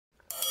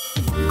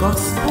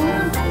Gospel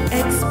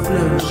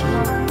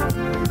Explosion.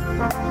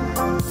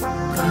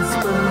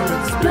 Gospel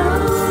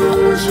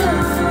Explosion.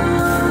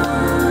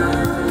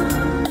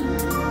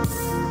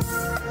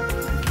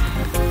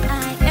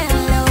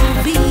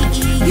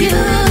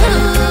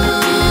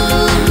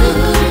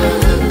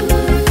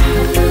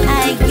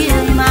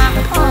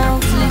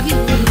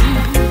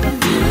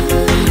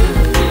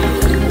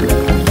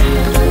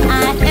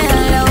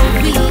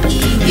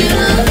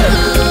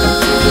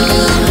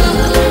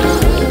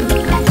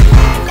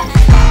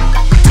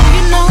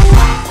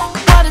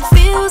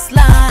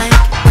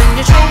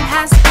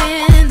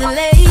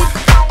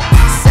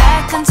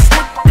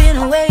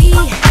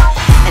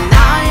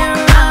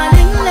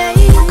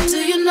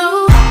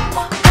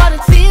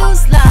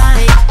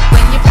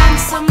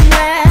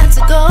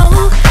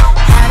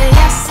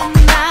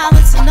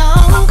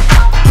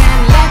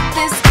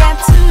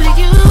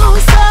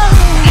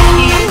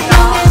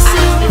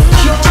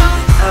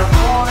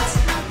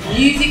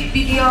 Music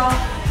video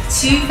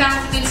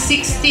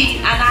 2016,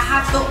 and I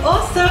have the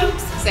awesome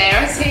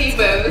Sarah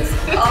Teibo.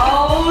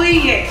 Oh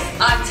yes,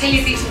 I tell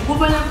you, this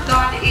woman of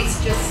God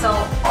is just so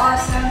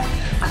awesome.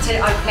 I tell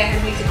you, I play her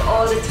music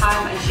all the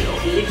time and she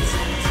uplifts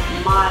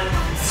my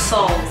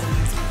soul.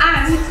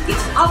 And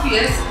it's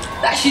obvious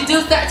that she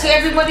does that to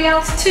everybody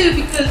else too,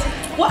 because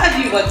what have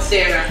you won,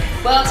 Sarah?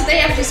 Well,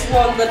 today I've just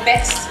won the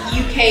best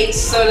UK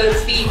solo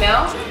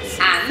female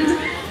and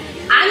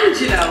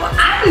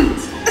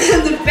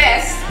the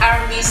best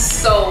R&B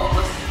soul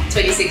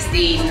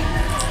 2016.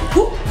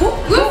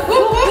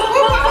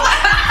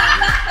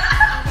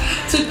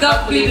 To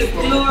God be the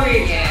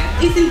glory.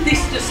 Yeah. Isn't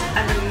this just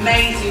an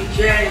amazing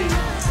journey?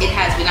 It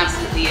has been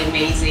absolutely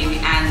amazing,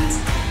 and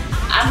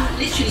I'm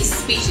literally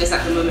speechless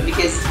at the moment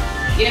because,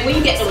 you know, when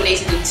you get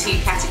nominated in 2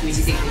 categories,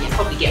 you think, well, you'll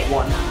probably get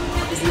 1. I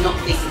was not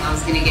thinking I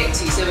was going to get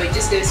 2, so it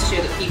just goes to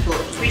show that people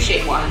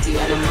appreciate what I do,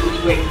 and I'm really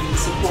grateful for the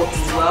support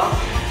as well,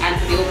 and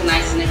for the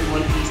organisers and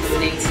everyone who's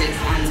nominated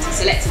and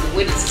selected the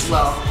winners as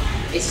well.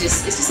 It's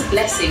just a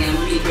blessing, and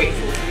I'm really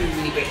grateful.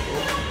 Really grateful.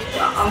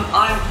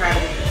 I'm proud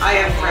of you. I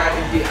am proud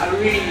of you. I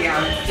really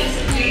am.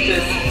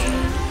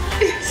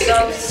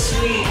 So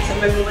sweet. I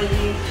remember when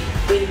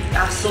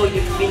I saw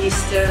you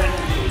minister,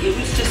 and it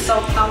was just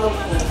so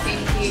powerful. Thank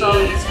you. So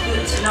it's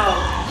good to know.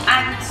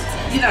 And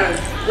you know,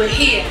 we're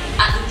here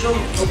at the Drum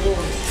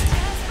Awards,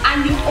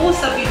 and you've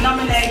also been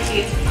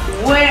nominated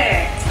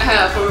where?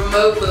 For a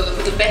mobile,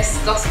 for the best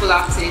gospel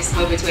artist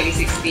mobile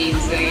 2016.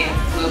 So yeah,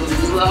 mobile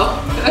as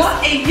well. What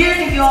a year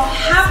you're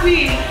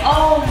having!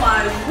 Oh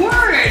my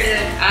word!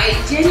 I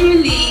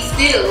genuinely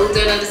still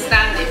don't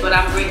understand it, but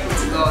I'm grateful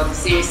to God.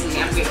 Seriously,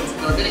 I'm grateful to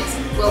God. And it's,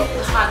 well,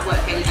 the hard work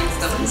and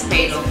stuff is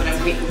paid off, but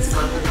I'm grateful to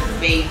God for the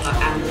favour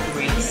and the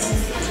grace.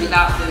 It's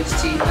without those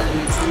 2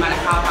 elements, no matter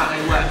how hard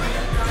I work,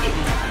 it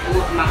will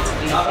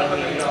automatically happen.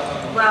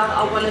 Well,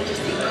 I want to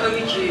just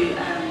encourage you,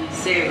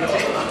 Sarah,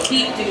 just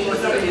keep doing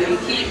what you're doing,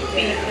 keep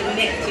being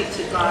connected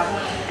to God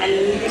and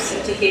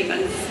listen to Him,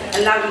 and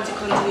allow Him to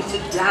continue to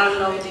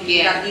download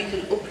you, that you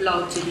can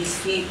upload to His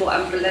people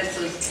and bless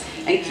us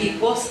and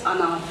keep us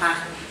on our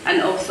path,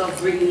 and also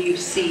bring you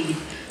seed.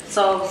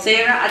 So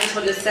Sarah, I just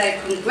want to say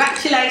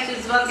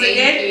congratulations once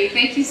again.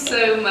 Thank you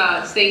so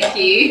much. Thank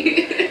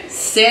you.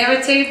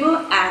 Sarah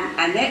Teibo and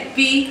Annette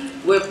Bee,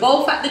 we're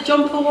both at the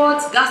Jump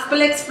Awards,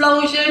 Gospel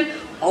Explosion,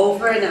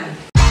 over and out.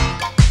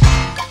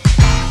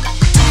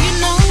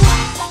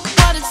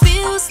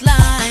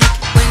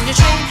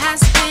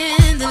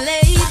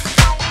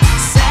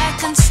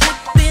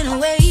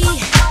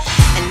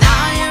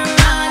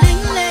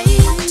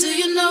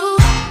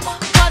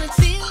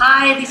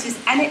 Hi, this is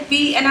Annette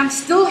Bee, and I'm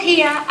still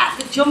here at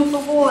the Jump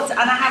Awards, and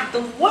I have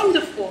the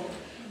wonderful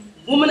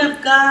woman of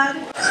God,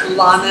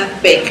 Lana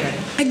Baker.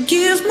 I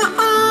give my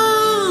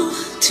all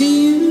to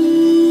you.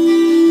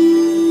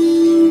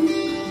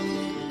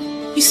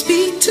 You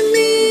speak to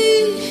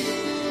me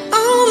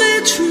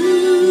only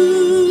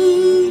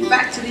true.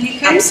 Back to the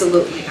UK?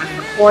 Absolutely. I'm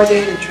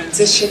recording and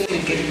transitioning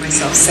and getting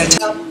myself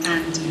set up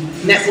and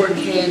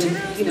networking,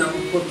 you know,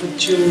 work with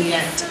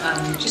Juliet,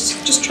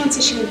 just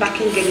transitioning back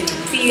in, getting the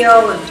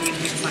feel and doing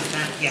things like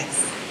that.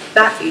 Yes.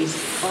 That is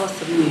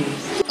awesome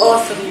news.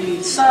 Awesome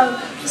news. So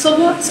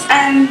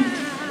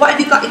what have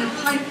you got in the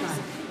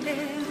pipeline?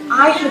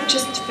 I have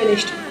just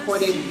finished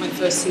recording my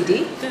first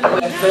CD,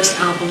 my first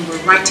album.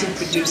 We're writing,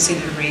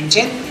 producing,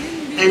 arranging,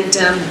 and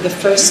the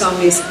first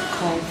song is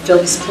called Fill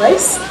This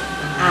Place,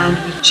 and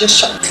we just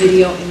shot the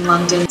video in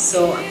London,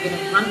 so I'm going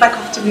to run back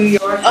off to New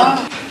York.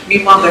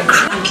 Meanwhile, they're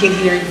cranking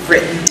here in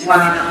Britain,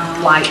 turning up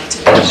flight to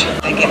make sure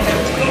they get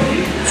their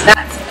plane.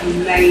 That's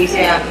amazing.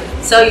 Yeah.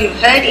 So you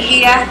heard it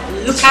here.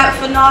 Look out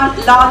for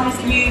Lana's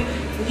new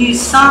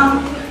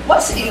song.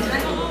 What's it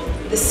entitled?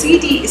 The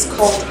CD is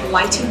called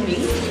Lighting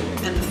Me,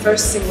 and the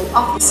first single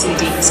off the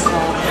CD is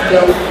called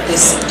Fill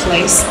This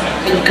Place,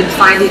 and you can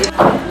find it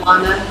on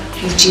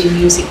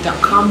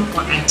lanabgmusic.com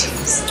or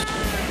iTunes.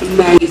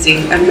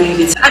 Amazing,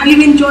 amazing. Have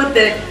you enjoyed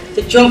the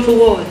Jump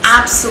Awards?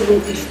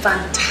 Absolutely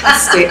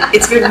fantastic.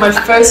 It's been my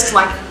first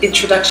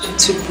introduction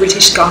to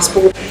British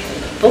gospel.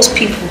 those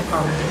people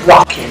are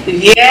rocking.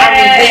 Yeah. I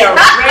mean, they are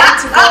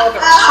ready to go,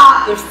 they're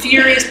hot, they're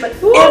furious, but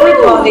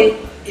everybody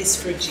is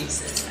for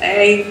Jesus.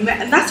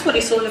 Amen. And that's what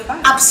it's all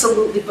about.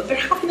 Absolutely, but they're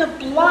having a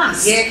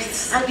blast.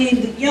 Yes. I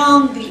mean, the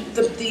young,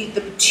 the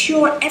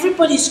mature,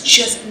 everybody's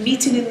just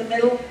meeting in the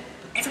middle.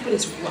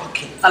 Everybody's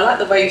rocking. I like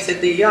the way you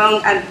said the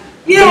young and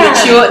the Yeah.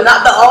 mature,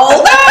 not the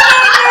old.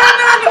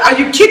 Are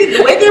you kidding?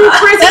 The way they were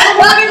praising the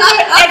Lord in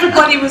there,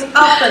 everybody was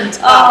up and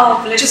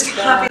Oh, bless just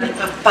God. having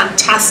a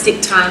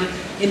fantastic time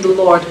in the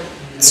Lord.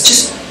 It's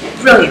just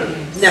brilliant.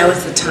 Now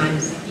is the time.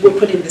 We're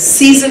putting the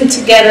season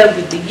together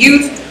with the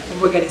youth,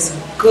 and we're getting some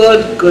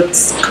good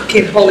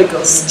cooking Holy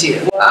Ghost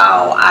stew.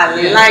 Wow, I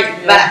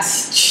like that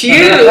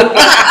stew.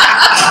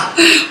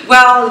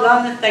 Well,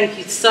 Lana, thank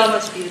you so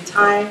much for your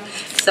time.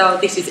 So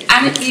this is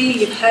Annette Bee,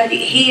 you've heard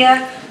it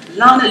here.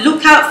 Lana,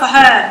 look out for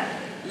her.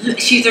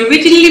 She's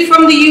originally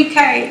from the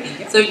UK,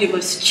 so you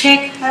must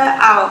check her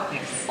out.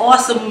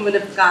 Awesome woman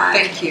of God.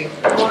 Thank you.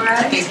 All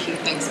right. Thank you.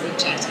 Thanks for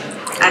chatting.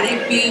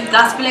 Annette Bee,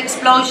 Gospel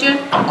Explosion,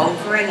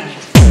 over and out.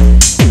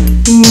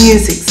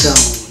 Muzic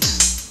Zone.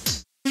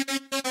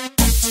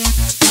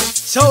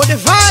 So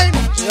divine,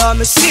 yeah,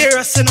 I'm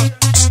serious, you know.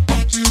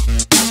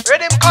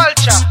 Rhythm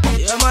culture,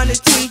 yeah, man, the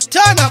thing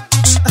turn up.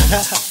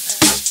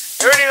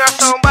 You ready to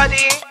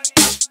somebody?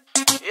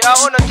 Yeah, I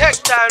wanna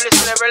take time,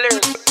 listen to every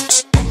lyrics.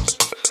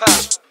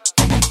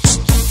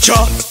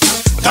 Sure.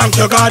 Thank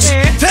you God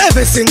for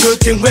every single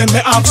thing when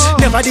me have.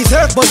 Never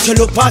deserve but you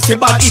look past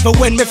it bad. Even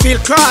when me feel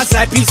cross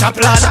like piece of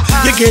blood.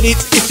 You get it,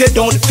 if they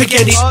don't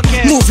forget it.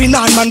 Moving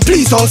on man,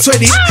 please don't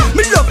sweat it.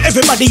 Me love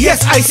everybody,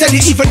 yes I said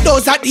it. Even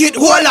those that hate,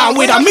 hold on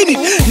wait a minute.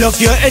 Love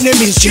your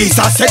enemies,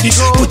 Jesus said it.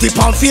 Put it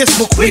on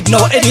Facebook with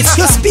no edits.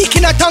 You're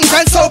speaking a tongue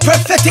and so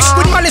prophetic.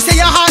 With money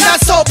say your heart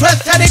that's so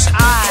pathetic.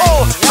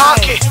 Oh,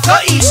 Marky, so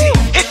easy.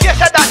 If you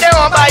said that they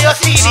won't buy your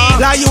CD.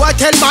 Like you I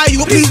tell my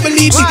you, please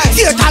believe me.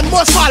 Satan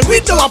must fall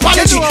with no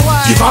apology.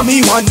 Give a me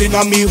one, then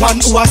a me one.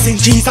 Who I sing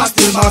Jesus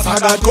till master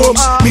God come.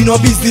 Me no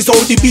business how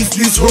the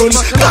business run.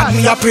 God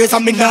me a praise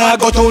and me nah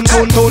go town.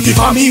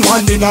 Give a me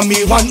one, then a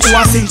me one. Who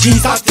I sing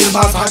Jesus till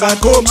master God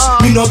come.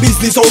 Me no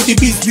business how the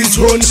business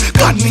run.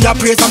 God me a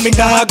praise and me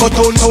nah go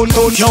town.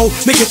 Yo,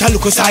 make it a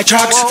look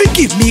sidetrack.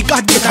 Forgive me,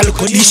 God get a look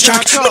on this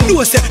track. Me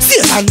know say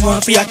Satan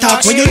want for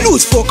attack. When you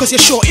lose focus,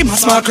 you show him a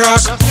smart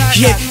crack.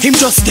 Yeah, him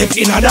just step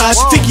in a that.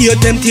 Figure your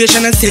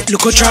temptation and set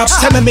look a trap.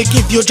 Tell me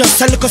give you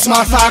just a look a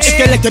smart fact. If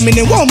you let them in,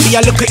 it won't be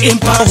a look at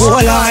impact.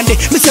 Hold on,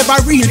 me serve a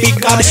real big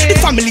God. The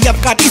family of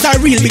God is a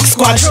real big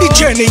squad. The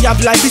journey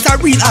of life is a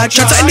real hard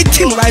shot. So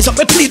anything rise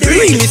up, me plead the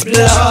realest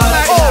blood.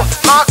 Oh,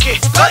 Marky,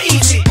 so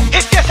easy.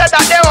 If you said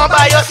that they won't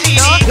buy your CD.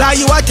 Like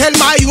you I tell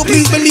my you,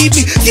 please believe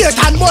me.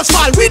 Satan must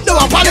fall with no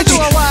apology.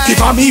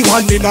 Give a me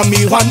one, then a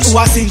me one. Who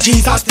I sing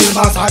Jesus till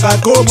master God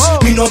come.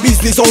 Me no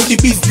business how the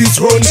business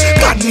run.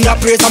 God me a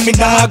praise and me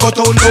nah go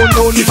town.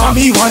 Give a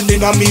me one,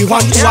 then a me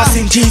one. Who I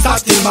sing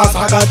Jesus till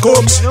master God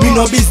come. Me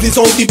no business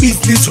how the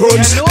business run.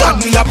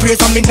 God me a praise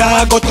and me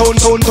nah go town.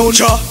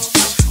 Sure.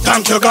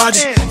 Thank you God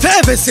for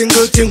every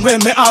single thing when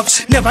me have.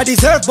 Never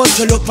deserve but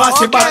to look past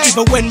it bad.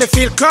 Even when me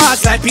feel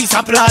cross like piece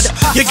of blood.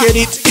 You get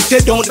it, if they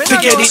don't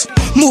forget it.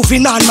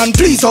 Moving on man,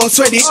 please don't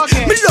sweat it.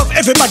 Me love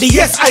everybody,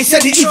 yes I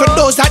said it. Even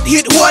those that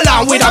hate, hold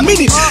on wait a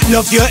minute.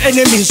 Love your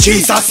enemies,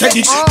 Jesus said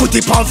it. Put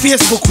it on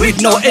Facebook with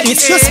no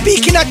edits. You're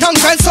speaking a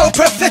tongue and so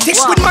prophetic.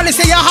 With money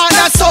say your heart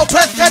that's so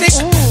pathetic.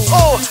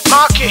 Oh,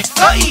 Marky,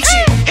 so easy.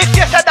 If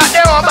you said that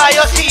they won't buy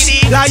your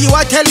CD. Like you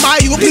I tell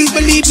my you, please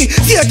believe me.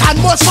 Satan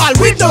must fall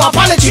with no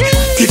apology.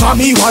 Give a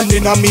me one,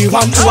 then a me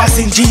one. Who I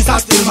sing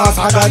Jesus till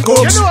master God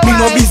come. Me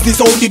no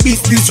business how the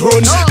business run.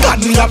 God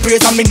me a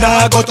praise and me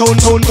nah go town.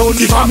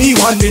 Give a me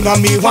one, then a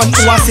me one.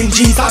 Who I sing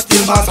Jesus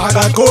till master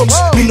God come.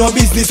 Me no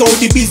business how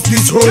the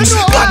business run.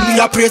 God me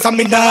a praise and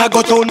me nah go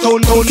town.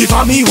 Give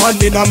a me one,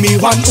 then a me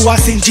one. Who I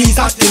sing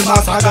Jesus till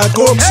master God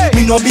come.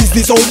 Me no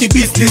business how the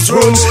business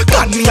run.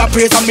 God me a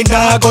praise and me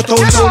nah go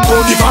town.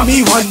 Give a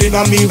me one, then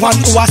a me one.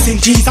 Who I sing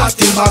Jesus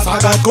till master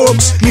God come.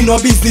 Me no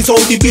business how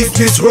the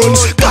business run.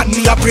 God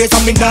me a praise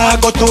and me nah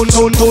go town.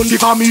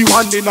 Give a me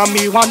one, then a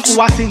me one. Who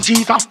I sing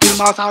Jesus till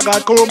master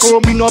God come.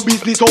 Me no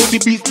business how the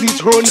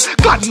business run.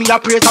 God me a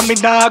praise and me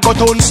nah go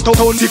town.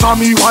 Give a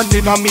me one,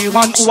 then a me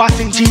one. Who I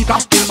sing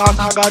Jesus till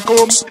master God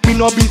come. Me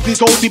no business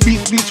how the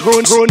business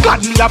run.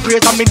 God me a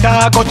praise and me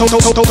nah go town.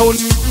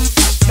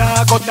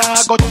 Nah go town.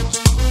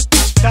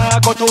 Nah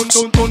go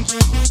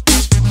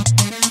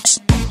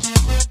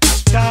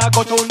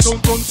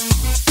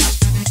town.